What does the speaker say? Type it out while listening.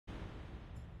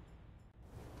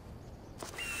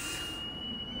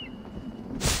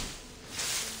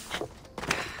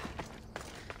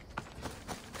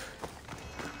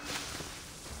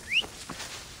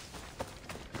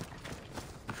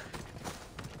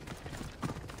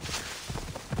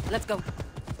Let's go.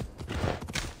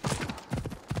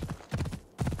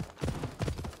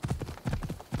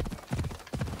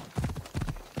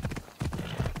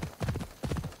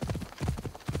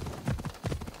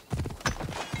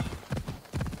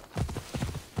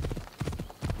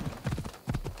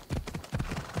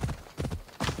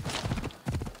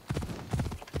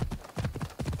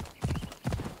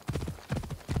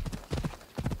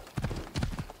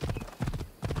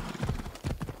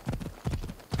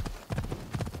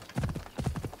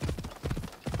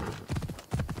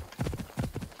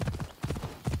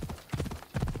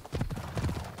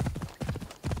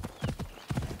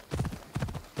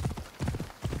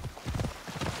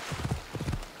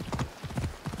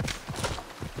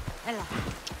 Ella.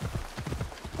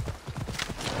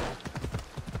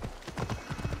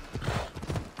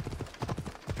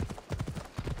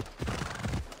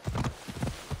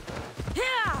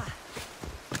 Yeah!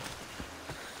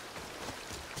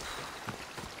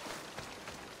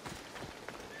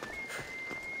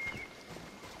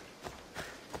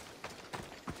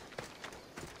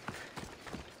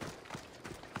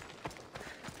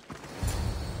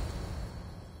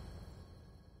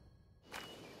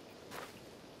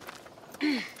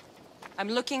 I'm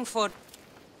looking for...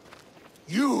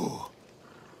 You!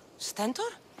 Stentor?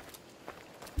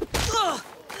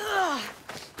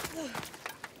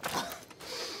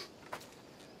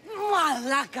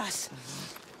 Malacas!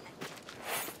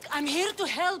 I'm here to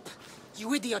help,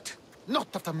 you idiot! Not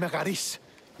after Megaris.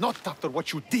 Not after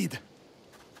what you did.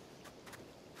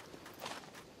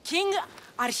 King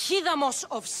Archidamos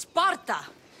of Sparta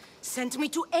sent me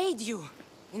to aid you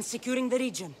in securing the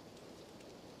region.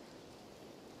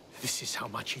 This is how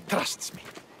much he trusts me.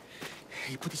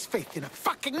 He put his faith in a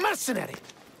fucking mercenary!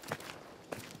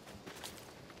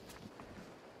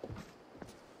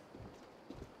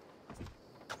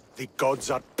 The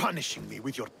gods are punishing me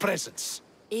with your presence.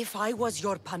 If I was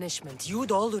your punishment,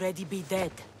 you'd already be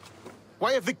dead.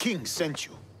 Why have the kings sent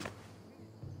you?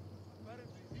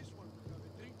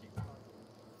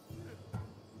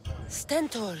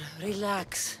 Stentor,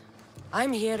 relax.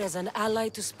 I'm here as an ally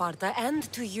to Sparta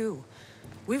and to you.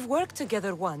 We've worked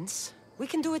together once. We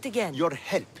can do it again. Your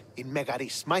help in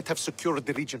Megaris might have secured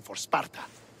the region for Sparta,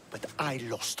 but I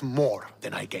lost more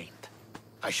than I gained.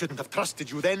 I shouldn't have trusted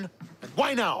you then, and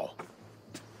why now?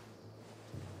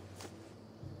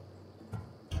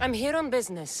 I'm here on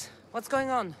business. What's going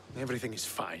on? Everything is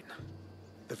fine.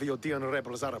 The Viodian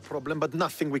rebels are a problem, but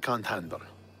nothing we can't handle.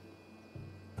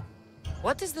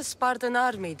 What is the Spartan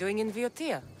army doing in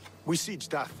Viotia? We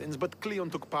sieged Athens, but Cleon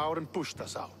took power and pushed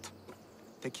us out.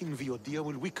 Taking Viotia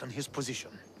will weaken his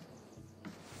position.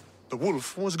 The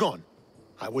wolf was gone.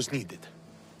 I was needed.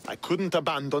 I couldn't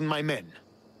abandon my men.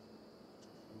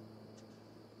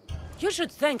 You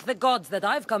should thank the gods that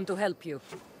I've come to help you.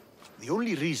 The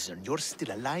only reason you're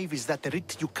still alive is that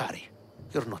writ you carry.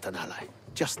 You're not an ally,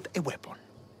 just a weapon.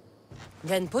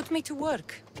 Then put me to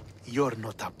work. You're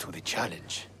not up to the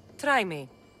challenge. Try me.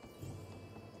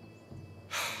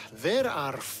 There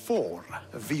are 4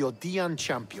 Viodian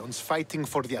champions fighting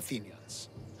for the Athenians.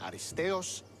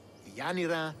 Aristeos,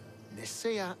 Deianeira,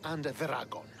 Nesea, and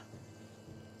Drakon.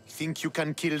 Think you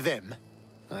can kill them?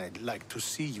 I'd like to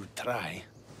see you try.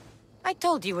 I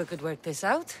told you we could work this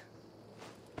out.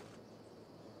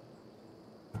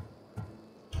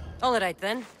 All right,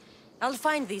 then. I'll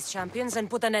find these champions and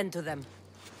put an end to them.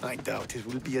 I doubt it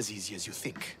will be as easy as you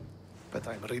think. But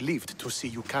I'm relieved to see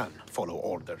you can follow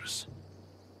orders.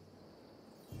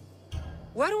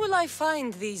 Where will I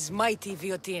find these mighty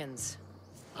Viotians?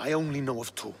 I only know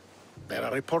of 2. There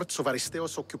are reports of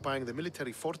Aristeos occupying the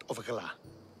military fort of Gla.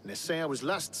 Nesea was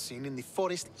last seen in the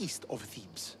forest east of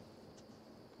Thebes.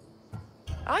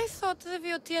 I thought the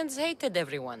Viotians hated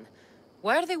everyone.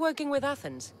 Why are they working with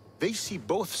Athens? They see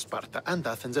both Sparta and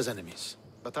Athens as enemies.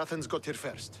 But Athens got here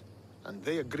first, and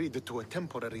they agreed to a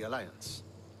temporary alliance.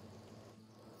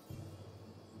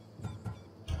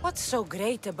 What's so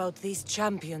great about these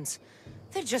champions?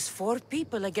 They're just 4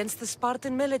 people against the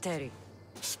Spartan military.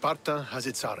 Sparta has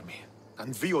its army,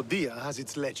 and Viotia has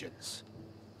its legends.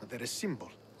 They're a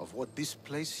symbol of what this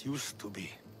place used to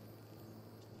be.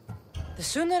 The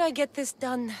sooner I get this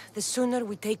done, the sooner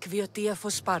we take Viotia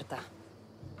for Sparta.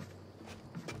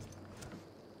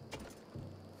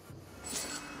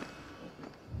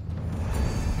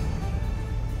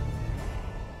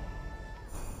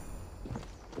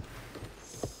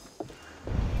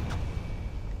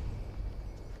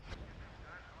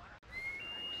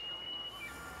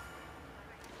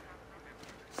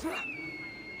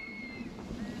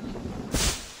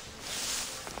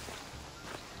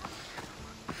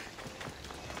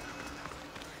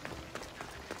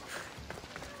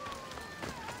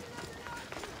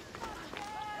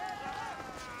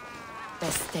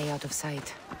 Best stay out of sight.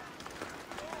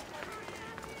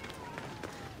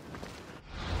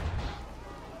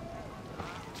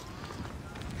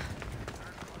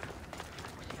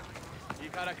 Οι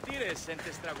χαρακτήρες εν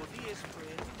τες τραγωδίες που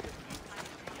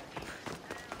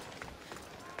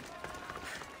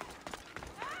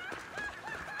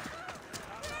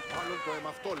Μάλλον το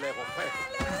έμαυτο λέγω,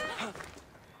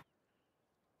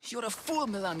 You're a fool,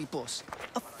 Melanipos.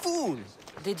 A fool!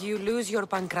 Did you lose your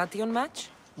Pancration match?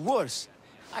 Worse,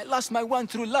 I lost my one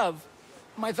true love.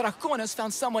 My Drakon has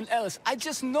found someone else. I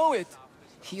just know it.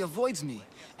 He avoids me,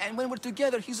 and when we're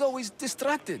together, he's always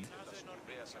distracted.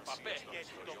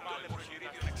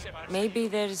 Maybe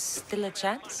there's still a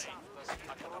chance?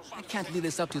 I can't leave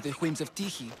this up to the whims of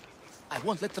Tiki. I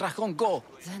won't let Drakon go.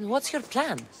 Then what's your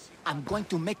plan? I'm going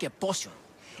to make a potion.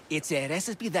 It's a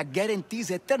recipe that guarantees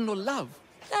eternal love.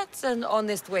 That's an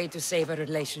honest way to save a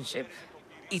relationship.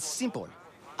 It's simple.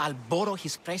 I'll borrow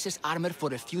his precious armor for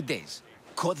a few days,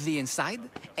 cut the inside,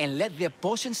 and let the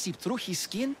potion seep through his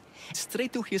skin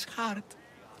straight to his heart.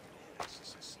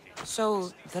 So,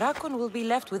 Drakon will be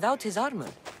left without his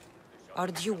armor.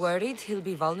 Aren't you worried he'll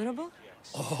be vulnerable?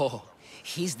 Oh,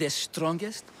 he's the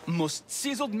strongest, most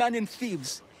chiseled man in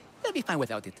Thebes. He'll be fine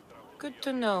without it. Good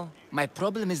to know. My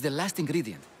problem is the last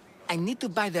ingredient. I need to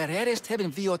buy the rarest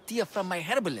heaven Viotia from my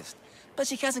herbalist, but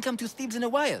she hasn't come to Thebes in a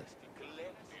while.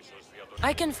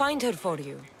 I can find her for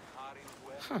you.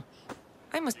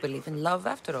 I must believe in love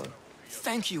after all.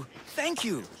 Thank you, thank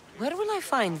you. Where will I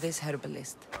find this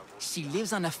herbalist? She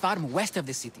lives on a farm west of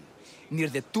the city, near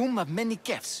the tomb of many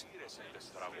Kefs.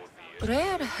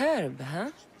 Rare herb, huh?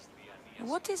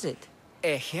 What is it?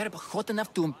 A herb hot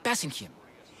enough to impassion him.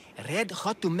 Red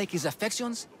hot to make his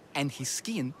affections and his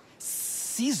skin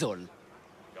sizzle.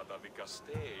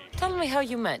 Tell me how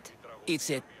you met. It's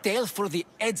a tale for the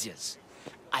ages.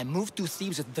 I moved to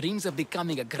Thebes with dreams of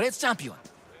becoming a great champion.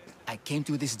 I came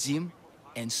to this gym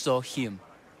and saw him.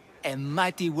 A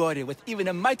mighty warrior with even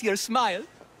a mightier smile.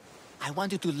 I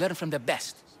wanted to learn from the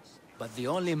best. But the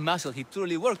only muscle he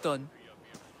truly worked on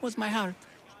was my heart.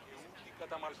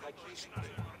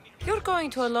 You're going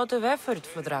to a lot of effort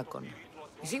for Drakon.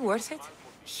 Is he worth it?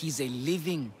 He's a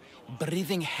living,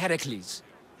 breathing Heracles.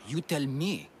 You tell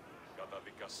me.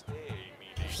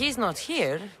 If he's not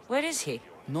here, where is he?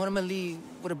 Normally,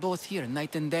 we're both here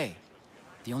night and day.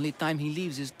 The only time he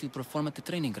leaves is to perform at the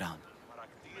training ground.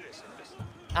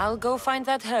 I'll go find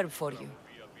that herb for you.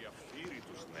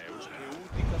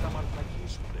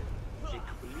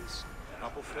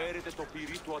 Αποφέρεται το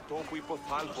πυρί του ατόμου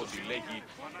υποθάλποντι, λέγει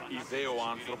ιδέο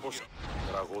άνθρωπος.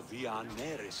 Τραγωδία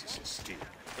ανέρεσης εστί.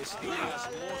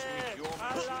 Εστιασμός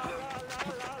μυθιόμους.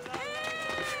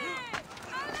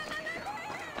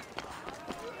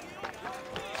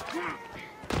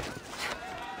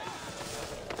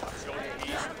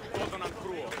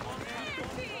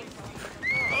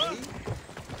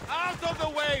 Out of the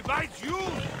way, by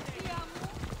June!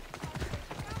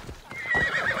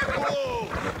 Whoa!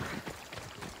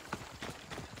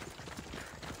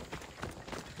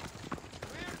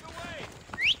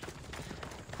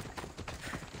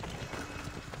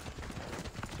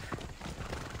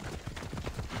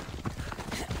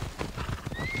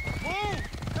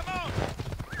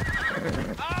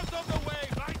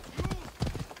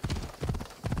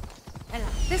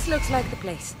 This looks like the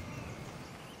place.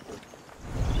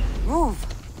 Move!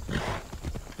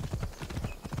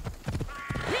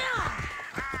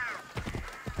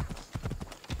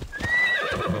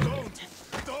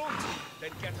 Don't!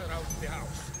 Then get her out of the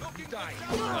house. Looking die.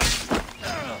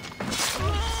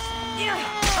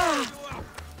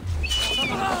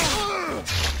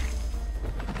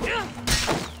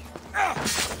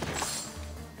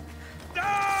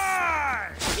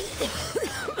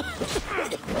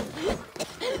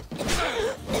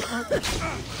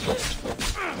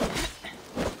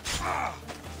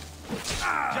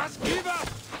 Just give up!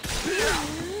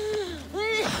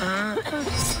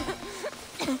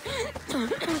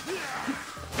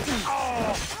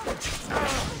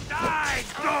 Die,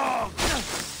 dog!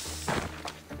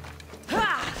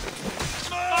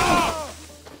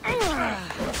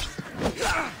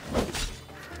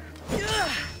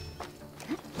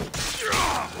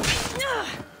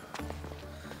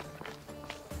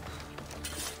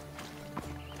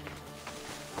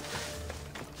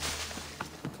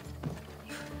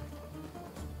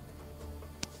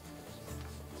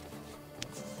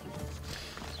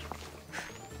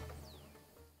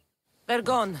 They're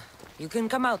gone. You can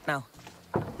come out now.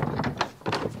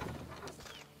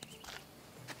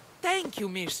 Thank you,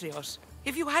 Misthios.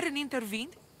 If you hadn't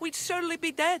intervened, we'd surely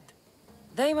be dead.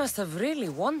 They must have really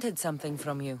wanted something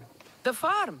from you. The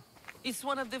farm. It's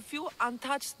one of the few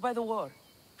untouched by the war.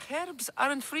 Herbs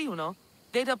aren't free, you know.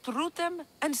 They'd uproot them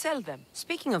and sell them.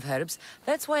 Speaking of herbs,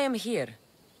 that's why I'm here.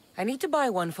 I need to buy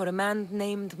one for a man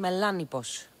named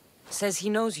Melanipos. Says he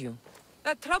knows you.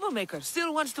 That troublemaker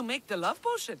still wants to make the love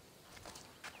potion.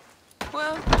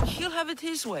 Well, he'll have it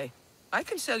his way. I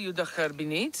can sell you the herb he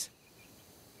needs.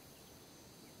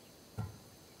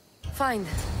 Fine.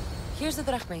 Here's the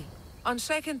drachmae. On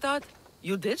second thought,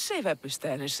 you did save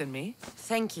Epistanis and me.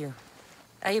 Thank you.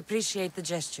 I appreciate the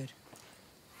gesture.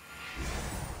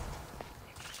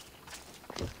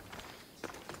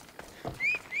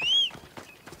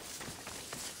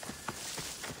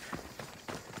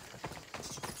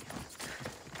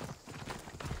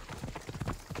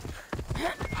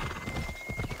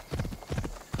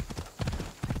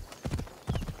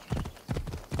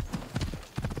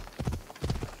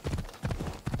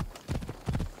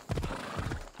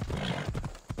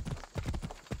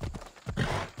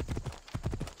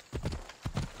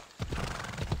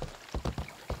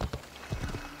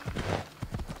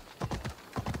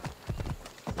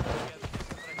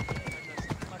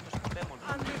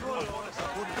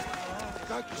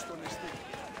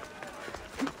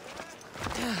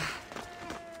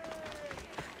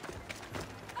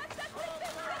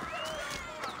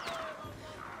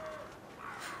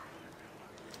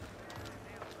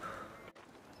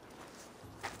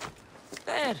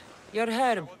 There, your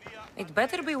herb. It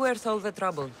better be worth all the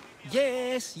trouble.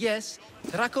 Yes, yes.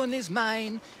 Drakon is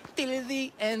mine till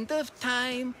the end of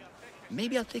time.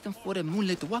 Maybe I'll take him for a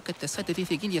moonlit walk at the site of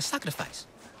Iphigenia's sacrifice.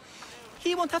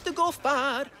 He won't have to go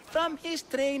far from his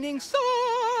training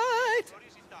site.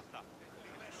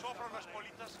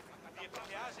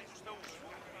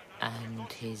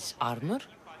 And his armor?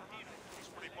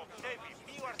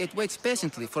 It waits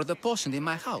patiently for the potion in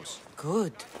my house.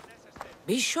 Good.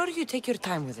 Be sure you take your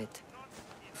time with it.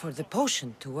 For the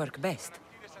potion to work best.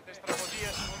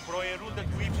 Προαιρούνται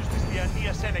του ύψους της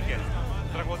Deianeira Ένεκερ.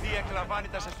 Τραγωδία εκλαμβάνει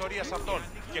τας ιστορίας αυτών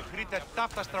και χρείται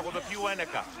ταύτας τραγωδοποιού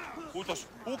Ένεκα. Ούτως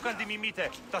ούκαν τη μιμείτε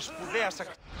τα σπουδαία σακ...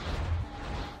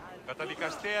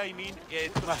 Καταδικαστέα ημίν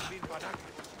ετρουθήν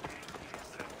πανάκρι.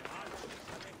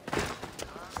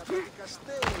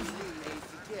 Καταδικαστέα ημίν η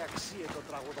ηθική αξία των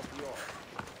τραγωδοποιών.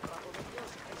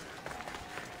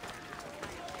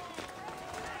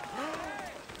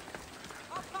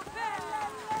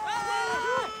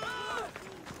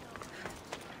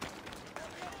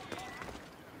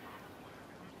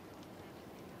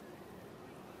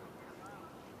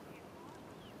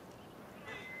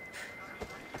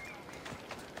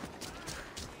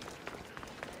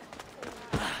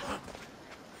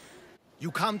 You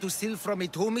come to steal from me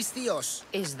too, Mistios?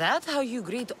 Is that how you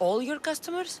greet all your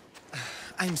customers?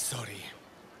 I'm sorry.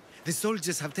 The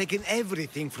soldiers have taken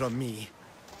everything from me.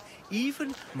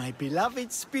 Even my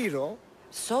beloved Spiro.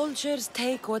 Soldiers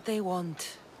take what they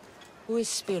want. Who is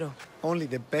Spiro? Only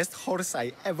the best horse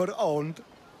I ever owned.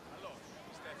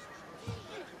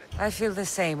 I feel the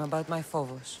same about my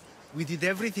Phobos. We did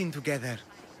everything together.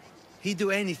 He'd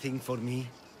do anything for me.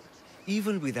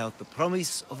 Even without the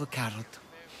promise of a carrot.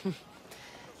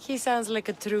 He sounds like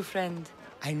a true friend.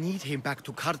 I need him back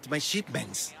to cart my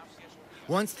shipments.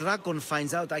 Once Drakon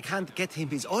finds out I can't get him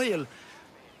his oil,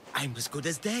 I'm as good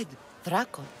as dead.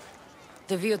 Drakon?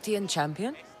 The Viotian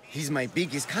champion? He's my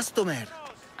biggest customer.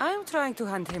 I'm trying to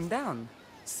hunt him down.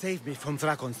 Save me from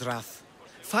Drakon's wrath.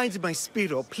 Find my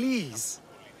Spiro, please.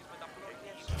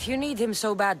 If you need him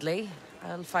so badly,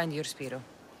 I'll find your Spiro.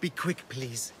 Be quick,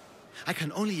 please. I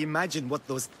can only imagine what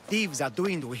those thieves are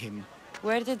doing to him.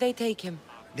 Where did they take him?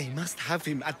 They must have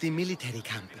him at the military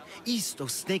camp, east of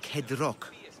Snakehead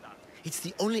Rock. It's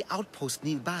the only outpost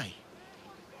nearby.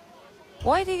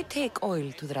 Why do you take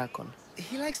oil to Drakon?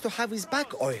 He likes to have his back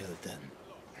oiled.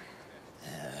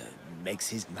 Makes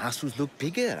his muscles look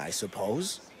bigger, I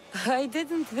suppose. I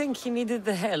didn't think he needed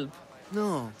the help.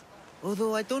 No,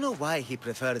 although I don't know why he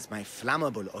prefers my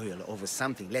flammable oil over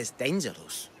something less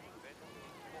dangerous.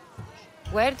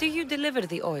 Where do you deliver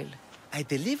the oil? I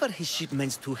deliver his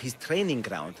shipments to his training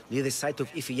ground near the site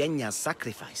of Iphigenia's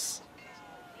sacrifice.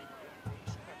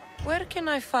 Where can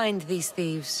I find these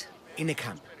thieves? In a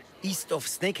camp, east of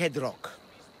Snakehead Rock.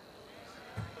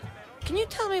 Can you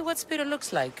tell me what Spiro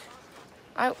looks like?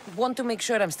 I want to make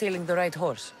sure I'm stealing the right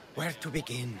horse. Where to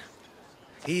begin?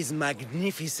 He's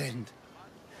magnificent.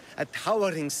 A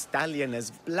towering stallion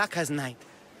as black as night,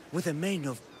 with a mane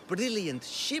of brilliant,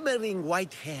 shimmering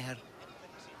white hair.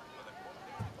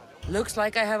 Looks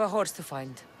like I have a horse to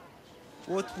find.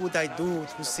 What would I do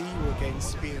to see you again,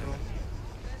 Spiro?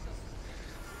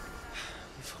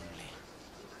 If only.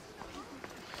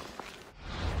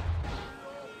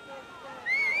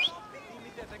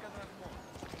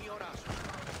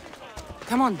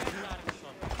 Come on.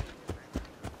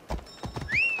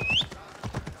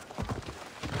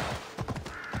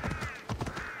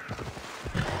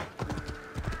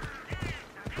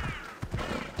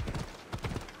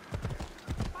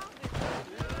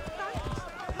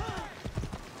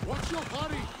 What's your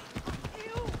hurry?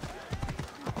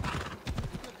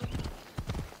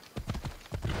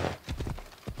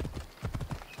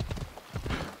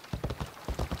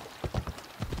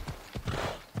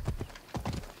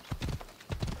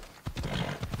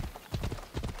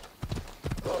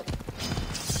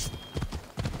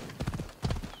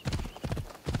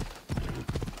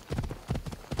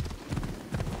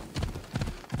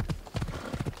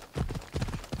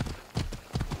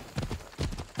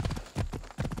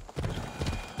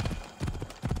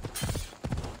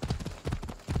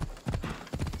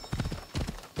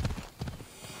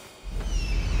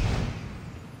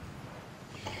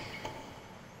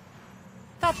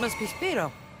 That must be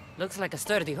Spiro. Looks like a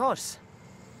sturdy horse.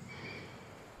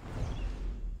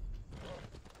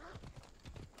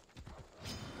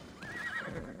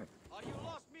 Are you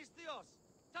lost, Mistios?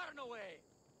 Turn away!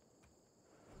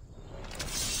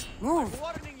 Move!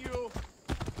 Warning you!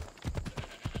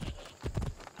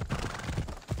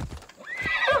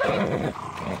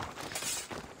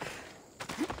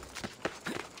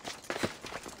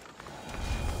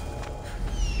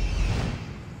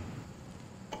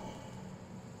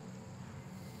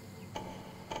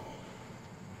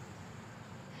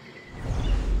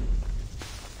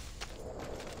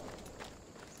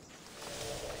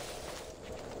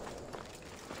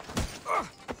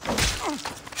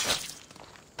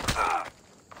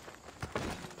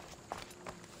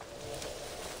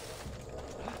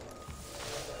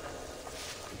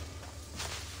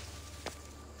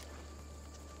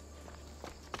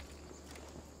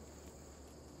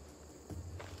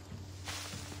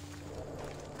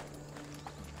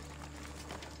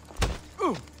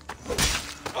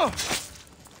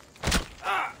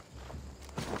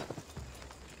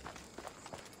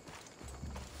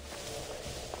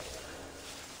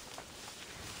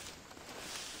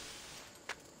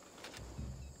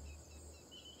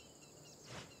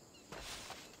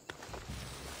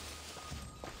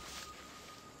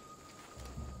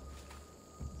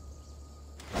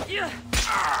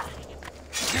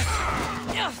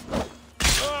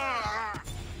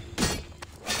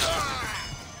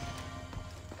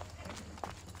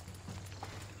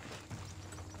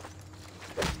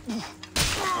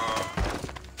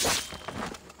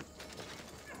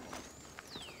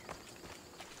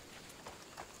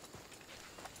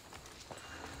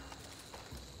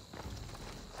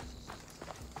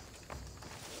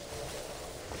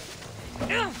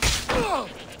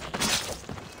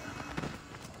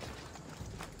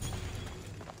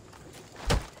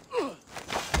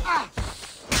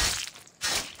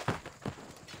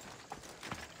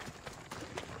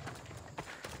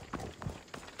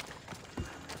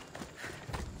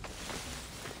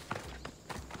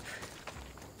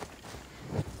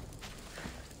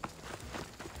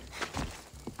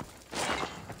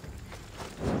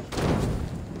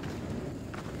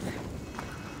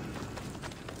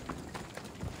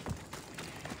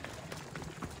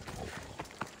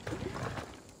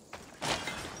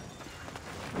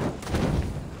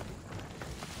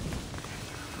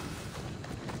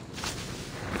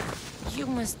 You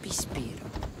must be Spiro.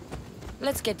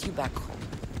 Let's get you back home.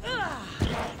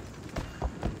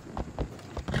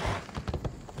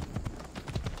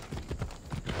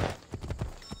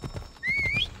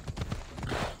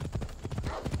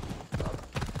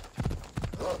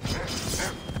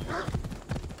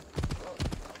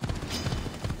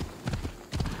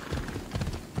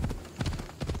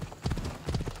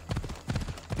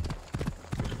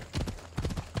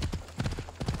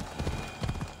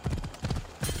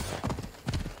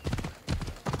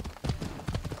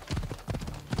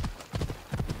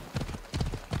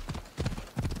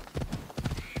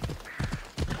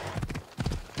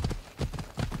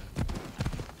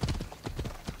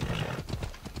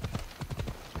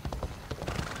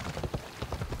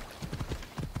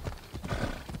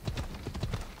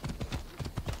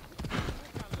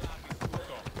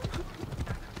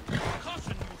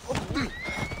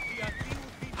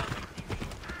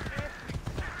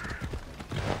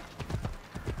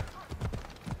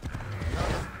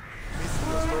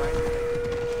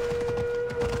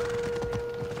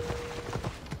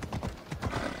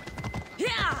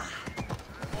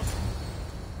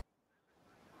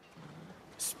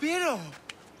 Spiro!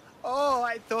 Oh,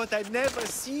 I thought I'd never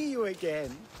see you again.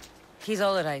 He's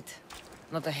all right.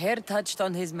 Not a hair touched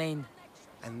on his mane.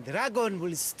 And Dragon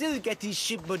will still get his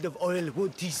shipment of oil,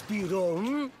 won't he, Spiro?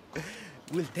 Hmm?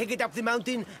 We'll take it up the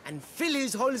mountain and fill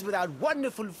his holes with our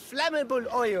wonderful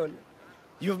flammable oil.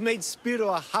 You've made Spiro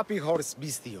a happy horse,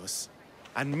 Mistios,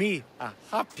 and me a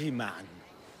happy man.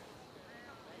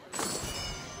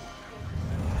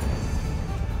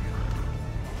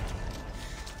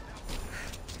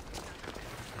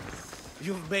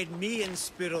 You've made me and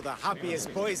Spiro the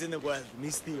happiest boys in the world,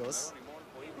 Mistios.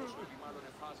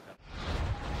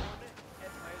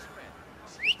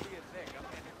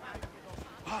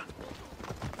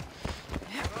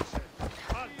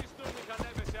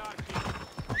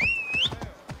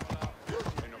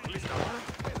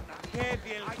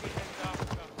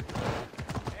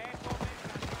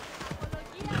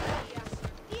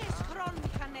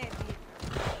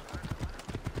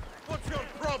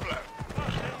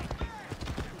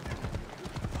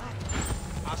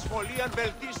 Ασχολίαν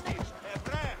βελτίστης.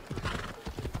 Ευρέ.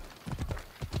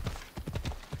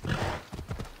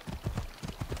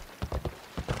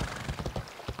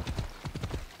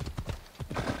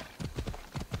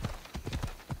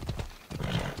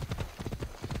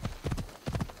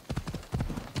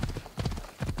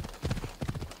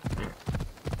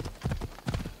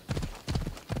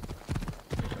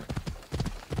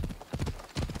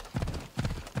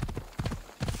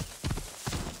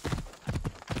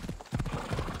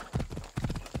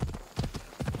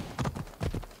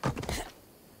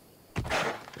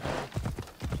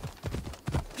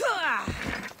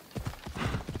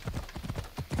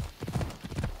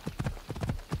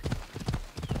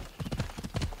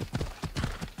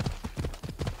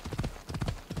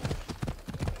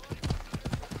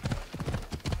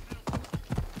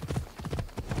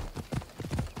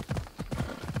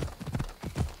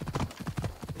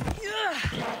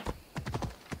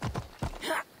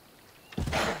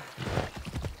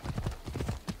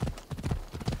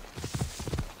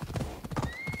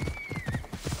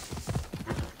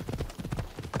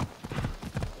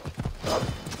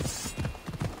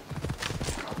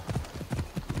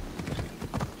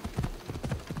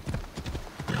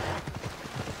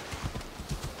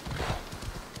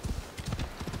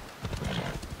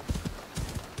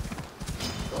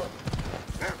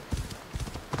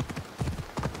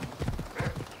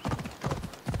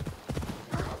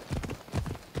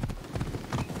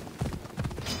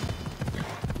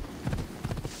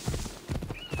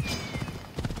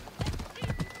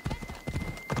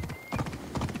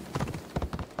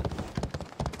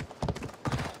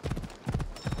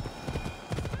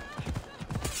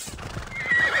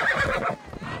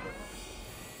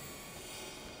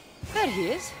 There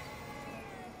he is.